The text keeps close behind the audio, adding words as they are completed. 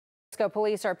Francisco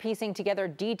police are piecing together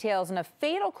details in a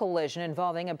fatal collision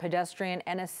involving a pedestrian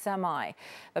and a semi.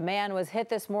 The man was hit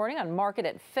this morning on Market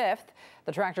at 5th.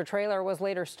 The tractor trailer was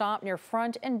later stopped near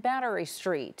Front and Battery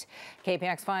Street.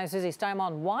 KPX 5's Susie Steimle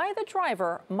on why the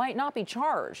driver might not be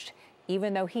charged,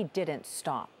 even though he didn't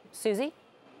stop. Susie?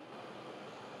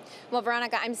 Well,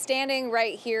 Veronica, I'm standing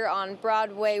right here on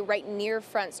Broadway, right near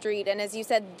Front Street. And as you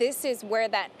said, this is where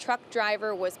that truck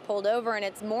driver was pulled over, and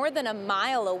it's more than a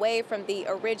mile away from the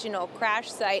original crash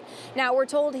site. Now, we're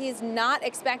told he's not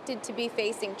expected to be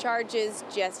facing charges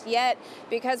just yet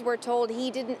because we're told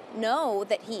he didn't know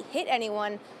that he hit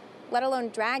anyone, let alone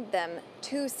dragged them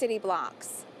 2 city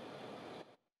blocks.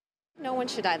 No one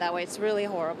should die that way. It's really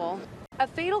horrible. A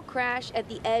fatal crash at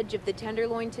the edge of the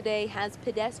Tenderloin today has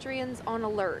pedestrians on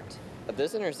alert.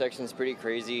 This intersection is pretty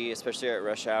crazy, especially at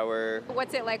rush hour.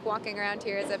 What's it like walking around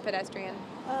here as a pedestrian?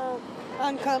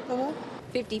 Uncomfortable.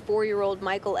 54-year-old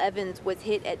Michael Evans was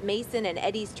hit at Mason and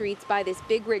Eddy Streets by this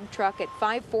big rig truck at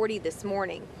 5:40 this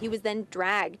morning. He was then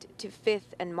dragged to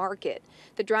 5th and Market.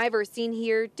 The driver seen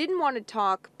here didn't want to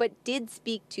talk, but did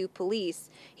speak to police.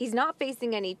 He's not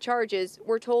facing any charges.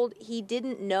 We're told he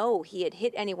didn't know he had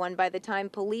hit anyone by the time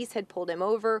police had pulled him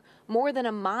over more than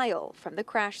a mile from the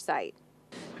crash site.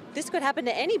 This could happen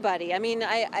to anybody. I mean,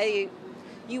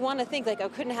 you want to think like, oh,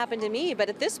 it couldn't happen to me. But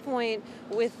at this point,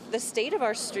 with the state of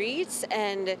our streets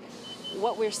and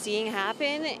what we're seeing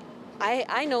happen,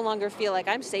 I no longer feel like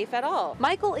I'm safe at all.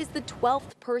 Michael is the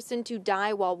 12th person to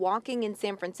die while walking in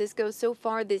San Francisco so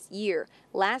far this year.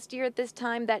 Last year at this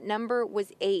time, that number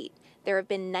was 8. There have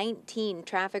been 19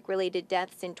 traffic-related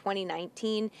deaths in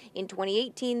 2019. In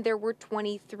 2018, there were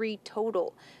 23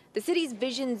 total. The city's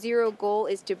Vision Zero goal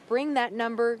is to bring that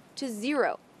number to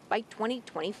 0 by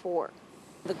 2024.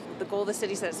 The goal of the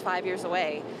city says 5 years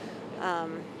away,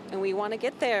 and we want to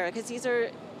get there because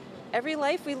every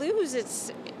life we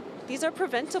lose, these are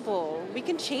preventable. We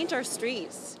can change our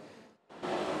streets.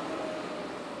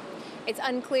 It's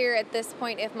unclear at this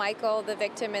point if Michael, the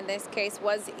victim in this case,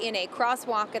 was in a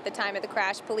crosswalk at the time of the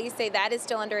crash. Police say that is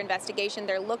still under investigation.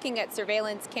 They're looking at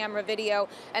surveillance camera video,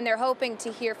 and they're hoping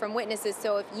to hear from witnesses.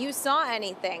 So if you saw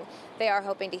anything, they are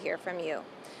hoping to hear from you.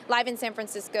 Live in San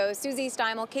Francisco, Susie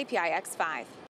Steimle, KPIX 5.